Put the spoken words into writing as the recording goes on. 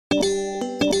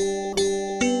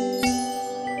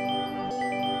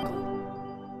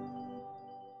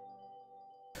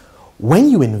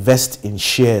When you invest in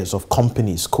shares of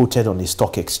companies quoted on a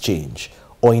stock exchange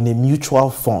or in a mutual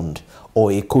fund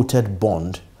or a quoted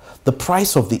bond, the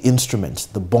price of the instrument,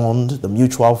 the bond, the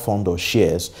mutual fund or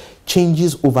shares,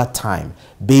 changes over time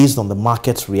based on the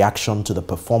market's reaction to the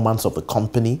performance of the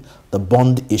company, the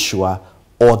bond issuer,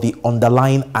 or the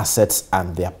underlying assets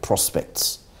and their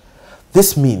prospects.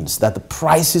 This means that the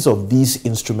prices of these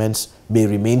instruments may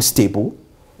remain stable,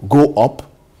 go up,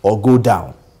 or go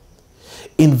down.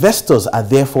 Investors are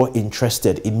therefore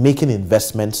interested in making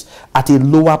investments at a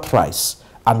lower price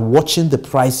and watching the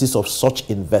prices of such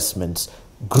investments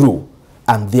grow,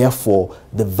 and therefore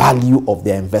the value of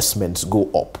their investments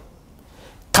go up.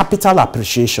 Capital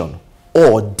appreciation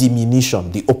or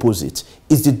diminution, the opposite,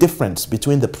 is the difference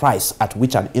between the price at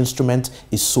which an instrument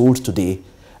is sold today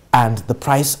and the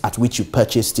price at which you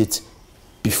purchased it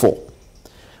before.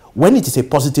 When it is a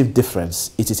positive difference,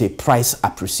 it is a price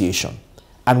appreciation.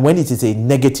 And when it is a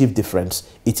negative difference,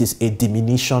 it is a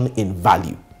diminution in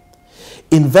value.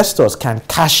 Investors can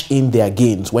cash in their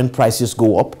gains when prices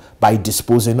go up by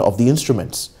disposing of the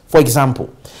instruments. For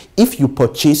example, if you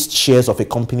purchased shares of a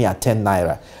company at 10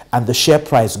 naira and the share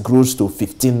price grows to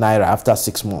 15 naira after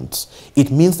 6 months,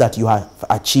 it means that you have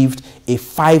achieved a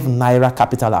 5 naira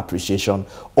capital appreciation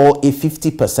or a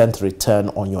 50% return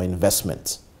on your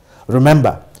investment.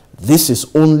 Remember, this is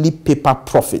only paper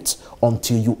profit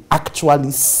until you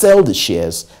actually sell the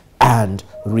shares and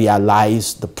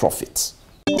realize the profits.